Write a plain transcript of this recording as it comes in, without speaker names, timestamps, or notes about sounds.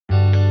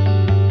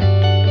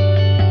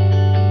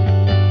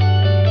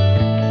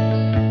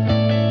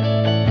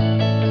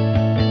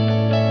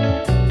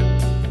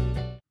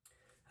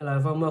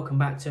welcome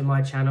back to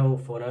my channel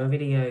for another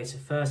video. So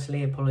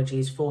firstly,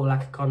 apologies for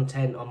lack of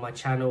content on my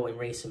channel in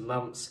recent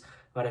months.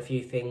 I've had a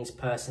few things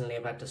personally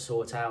I've had to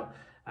sort out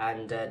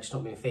and just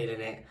not been feeling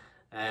it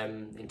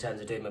in terms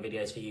of doing my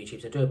videos for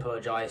YouTube. So I do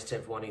apologise to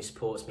everyone who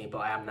supports me, but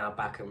I am now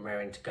back and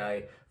raring to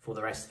go for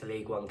the rest of the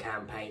League One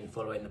campaign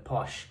following the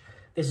Posh.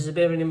 This is a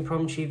bit of an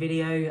impromptu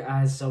video,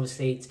 as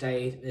obviously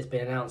today there's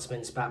been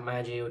announcements about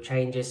managerial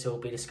changes, so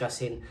we'll be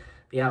discussing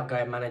the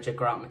outgoing manager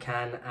Grant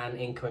McCann and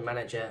incoming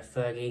manager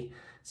Fergie.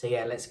 So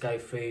yeah, let's go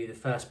through the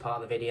first part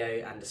of the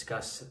video and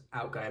discuss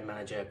outgoing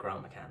manager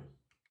Grant McCann.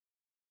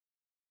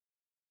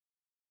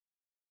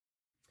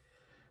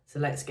 So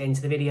let's get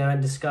into the video and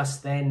discuss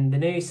then the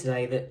news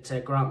today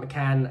that Grant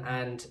McCann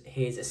and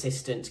his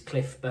assistant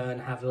Cliff Byrne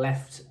have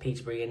left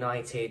Peterborough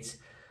United.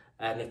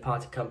 They've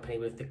parted company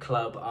with the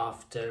club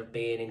after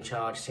being in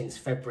charge since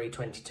February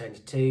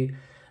 2022.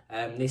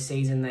 This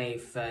season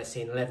they've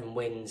seen 11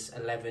 wins,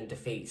 11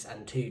 defeats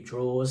and 2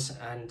 draws,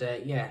 and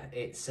yeah,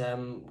 it's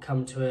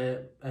come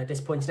to a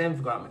disappointing end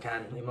for Grant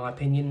McCann, in my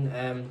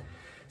opinion.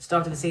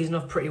 Started the season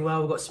off pretty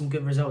well. We got some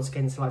good results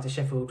against like the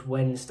Sheffield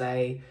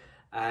Wednesday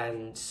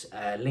and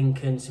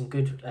Lincoln, some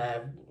good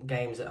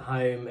games at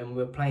home, and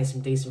we were playing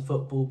some decent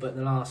football, but in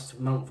the last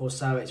month or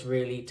so it's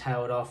really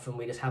tailed off and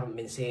we just haven't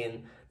been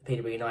seeing the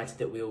Peterborough United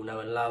that we all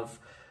know and love.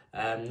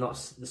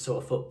 Not the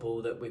sort of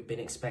football that we've been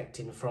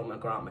expecting from a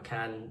Grant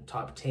McCann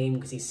type of team,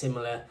 because he's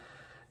similar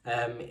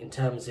in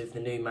terms of the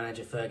new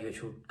manager Fergie,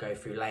 which we'll go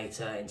through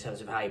later, in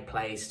terms of how he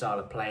plays, style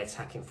of play,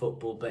 attacking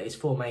football, but his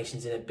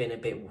formations have been a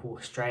bit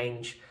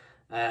strange.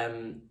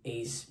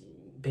 He's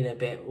been a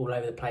bit all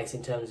over the place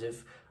in terms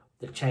of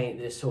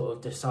the sort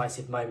of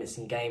decisive moments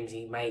in games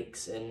he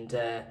makes, and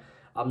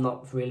I'm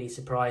not really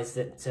surprised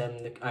that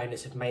the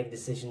owners have made the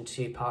decision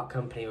to part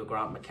company with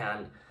Grant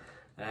McCann.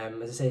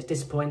 As I say, it's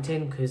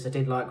disappointing because I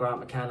did like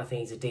Grant McCann. I think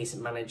he's a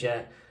decent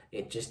manager.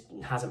 It just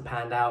hasn't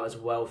panned out as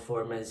well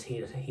for him as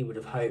he would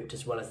have hoped,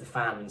 as well as the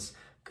fans,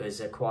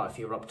 because quite a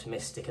few were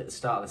optimistic at the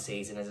start of the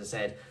season, as I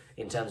said,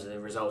 in terms of the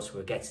results we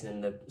were getting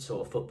and the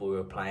sort of football we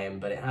were playing,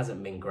 but it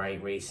hasn't been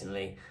great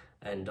recently,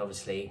 and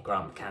obviously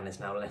Grant McCann has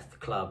now left the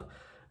club.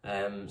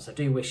 So I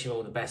do wish him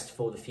all the best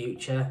for the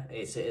future.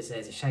 It's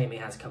a shame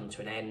it has come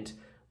to an end,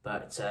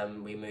 but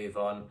we move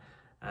on.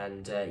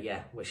 And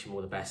yeah, wish him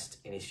all the best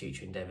in his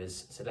future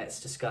endeavours. So let's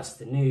discuss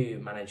the new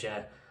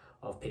manager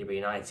of Peterborough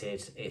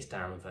United. It's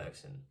Darren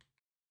Ferguson.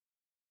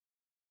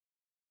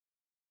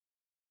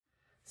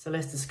 So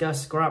let's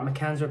discuss Grant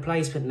McCann's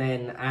replacement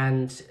then,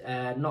 and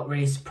not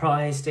really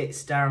surprised,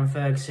 it's Darren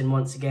Ferguson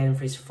once again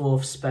for his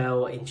 4th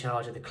spell in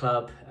charge of the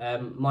club.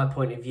 My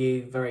point of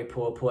view, very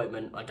poor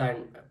appointment. I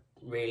don't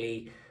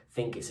really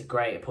think it's a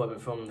great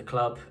appointment from the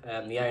club.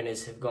 The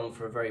owners have gone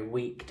for a very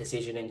weak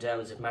decision in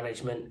terms of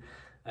management.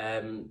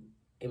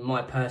 In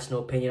my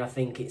personal opinion, I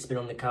think it's been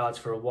on the cards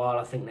for a while.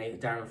 I think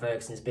Darren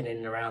Ferguson's been in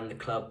and around the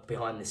club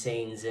behind the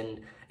scenes,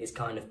 and it's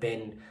kind of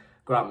been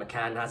Grant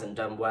McCann hasn't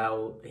done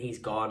well, he's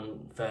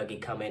gone, Fergie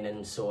come in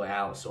and sort it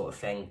out sort of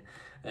thing.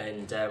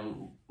 And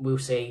we'll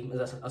see. I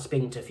was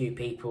speaking to a few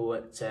people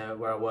at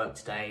where I work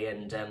today,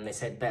 and they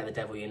said better the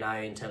devil you know,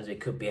 in terms of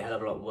it could be a hell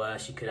of a lot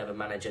worse. You could have a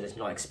manager that's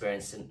not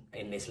experienced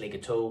in this league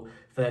at all.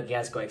 Fergie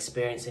has got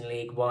experience in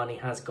League One, he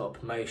has got a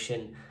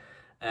promotion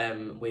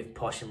with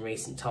Posh in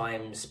recent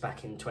times,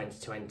 back in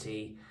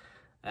 2020,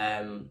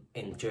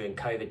 during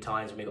COVID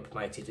times when we got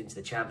promoted into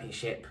the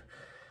Championship.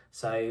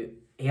 So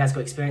he has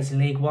got experience in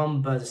League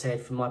One, but as I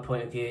said, from my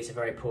point of view, it's a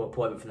very poor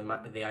appointment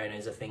from the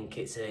owners. I think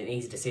it's an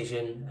easy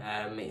decision.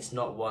 It's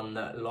not one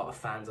that a lot of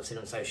fans I've seen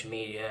on social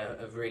media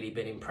have really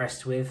been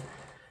impressed with.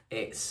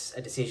 It's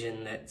a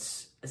decision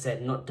that's, as I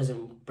said,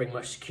 doesn't bring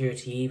much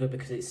security either,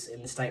 because it's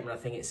in the statement,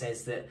 I think it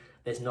says that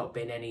there's not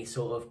been any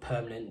sort of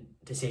permanent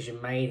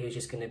decision made. He was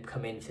just going to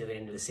come in to the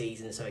end of the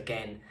season. So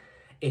again,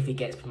 if he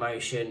gets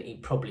promotion, he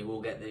probably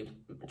will get the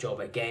job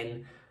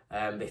again.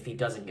 But if he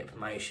doesn't get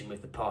promotion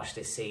with the Posh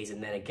this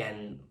season, then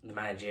again, the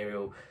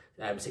managerial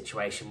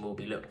situation will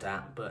be looked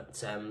at.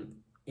 But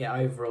yeah,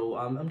 overall,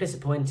 I'm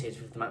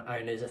disappointed with the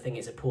owners. I think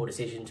it's a poor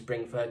decision to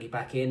bring Fergie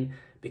back in,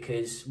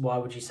 because why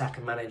would you sack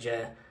a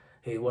manager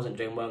who wasn't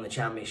doing well in the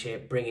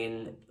Championship, bring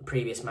in the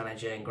previous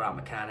manager in Grant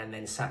McCann, and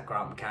then sack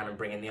Grant McCann and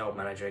bring in the old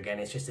manager again?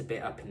 It's just a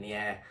bit up in the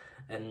air.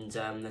 And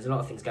there's a lot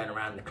of things going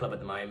around the club at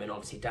the moment.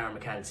 Obviously, Darren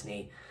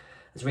McAntony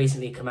has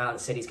recently come out and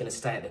said he's going to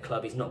stay at the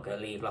club. He's not going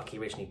to leave like he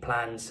originally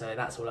planned. So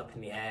that's all up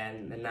in the air.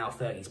 And now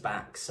Fergie's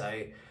back.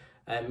 So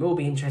it will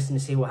be interesting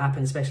to see what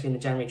happens, especially in the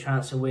January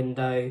transfer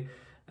window.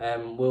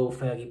 Will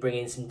Fergie bring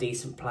in some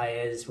decent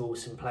players? Will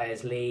some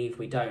players leave?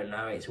 We don't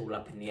know. It's all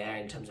up in the air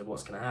in terms of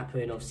what's going to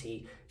happen.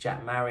 Obviously,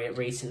 Jack Marriott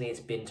recently, it's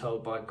been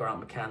told by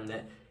Grant McCann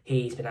that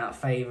he's been out of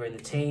favour in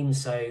the team.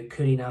 So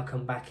could he now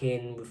come back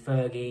in with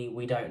Fergie?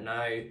 We don't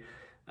know.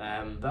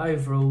 But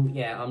overall,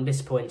 yeah, I'm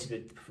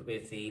disappointed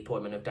with the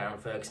appointment of Darren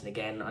Ferguson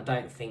again. I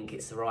don't think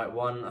it's the right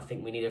one. I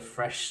think we need a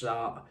fresh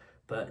start.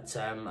 But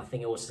I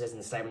think it also says in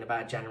the statement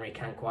about January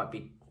can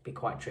be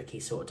quite tricky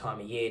sort of time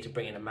of year to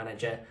bring in a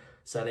manager.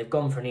 So they've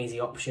gone for an easy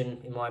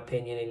option, in my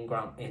opinion, in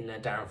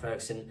Darren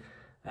Ferguson.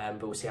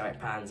 but we'll see how it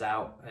pans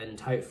out, and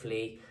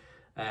hopefully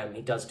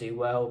he does do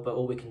well. But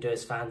all we can do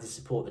as fans is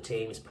support the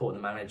team, support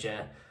the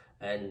manager,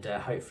 and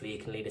hopefully he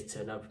can lead us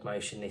to another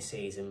promotion this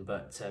season.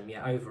 But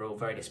yeah, overall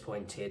very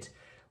disappointed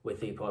with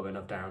the appointment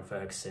of Darren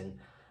Ferguson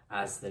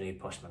as the new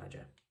Posh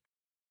manager.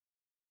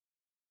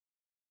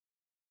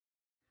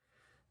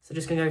 So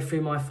just going to go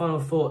through my final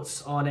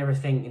thoughts on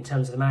everything in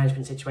terms of the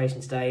management situation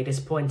today.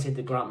 Disappointed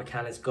that Grant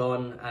McCann has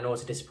gone, and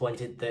also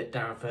disappointed that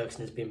Darren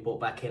Ferguson has been brought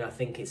back in. I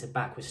think it's a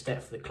backward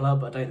step for the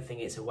club. I don't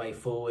think it's a way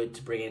forward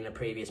to bring in a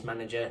previous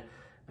manager.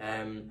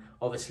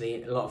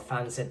 Obviously, a lot of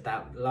fans said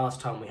that last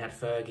time we had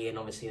Fergie, and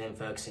obviously then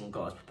Ferguson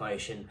got us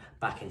promotion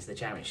back into the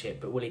Championship.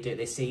 But will he do it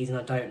this season?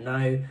 I don't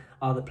know.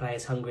 Are the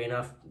players hungry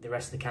enough the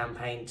rest of the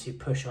campaign to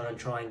push on and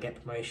try and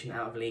get promotion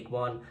out of League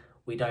One?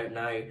 We don't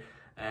know.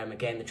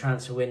 Again, the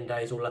transfer window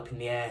is all up in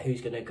the air.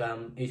 Who's going to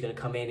come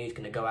in? Who's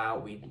going to go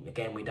out? We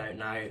don't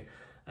know.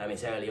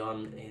 It's early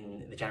on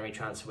in the January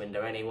transfer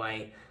window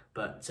anyway.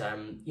 But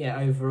yeah,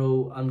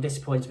 overall, I'm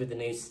disappointed with the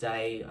news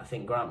today. I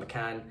think Grant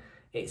McCann,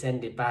 it's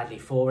ended badly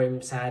for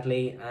him,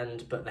 sadly,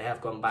 but they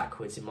have gone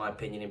backwards, in my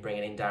opinion, in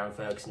bringing in Darren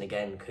Ferguson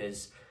again,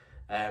 because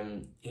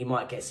he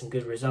might get some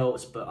good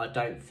results, but I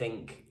don't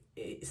think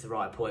it's the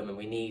right appointment.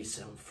 We need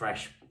some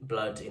fresh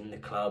blood in the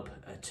club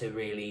to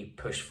really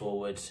push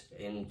forward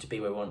to be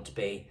where we want to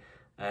be.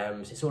 So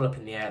it's all up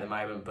in the air at the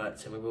moment,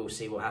 but we will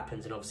see what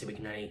happens, and obviously we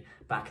can only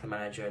back the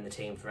manager and the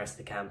team for the rest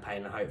of the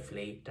campaign, and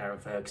hopefully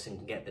Darren Ferguson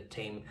can get the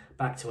team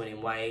back to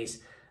winning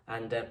ways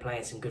and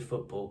playing some good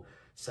football.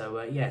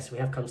 So yes, we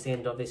have come to the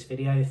end of this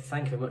video.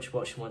 Thank you very much for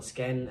watching once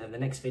again, and the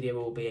next video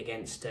will be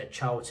against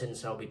Charlton,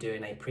 so I'll be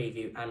doing a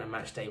preview and a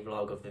matchday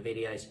vlog of the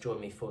videos.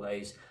 Join me for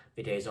those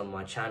videos on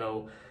my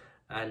channel.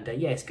 And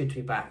yeah, it's good to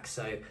be back.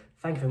 So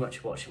thank you very much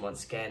for watching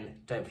once again.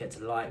 Don't forget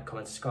to like,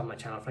 comment, subscribe to my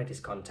channel for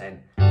latest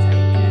content.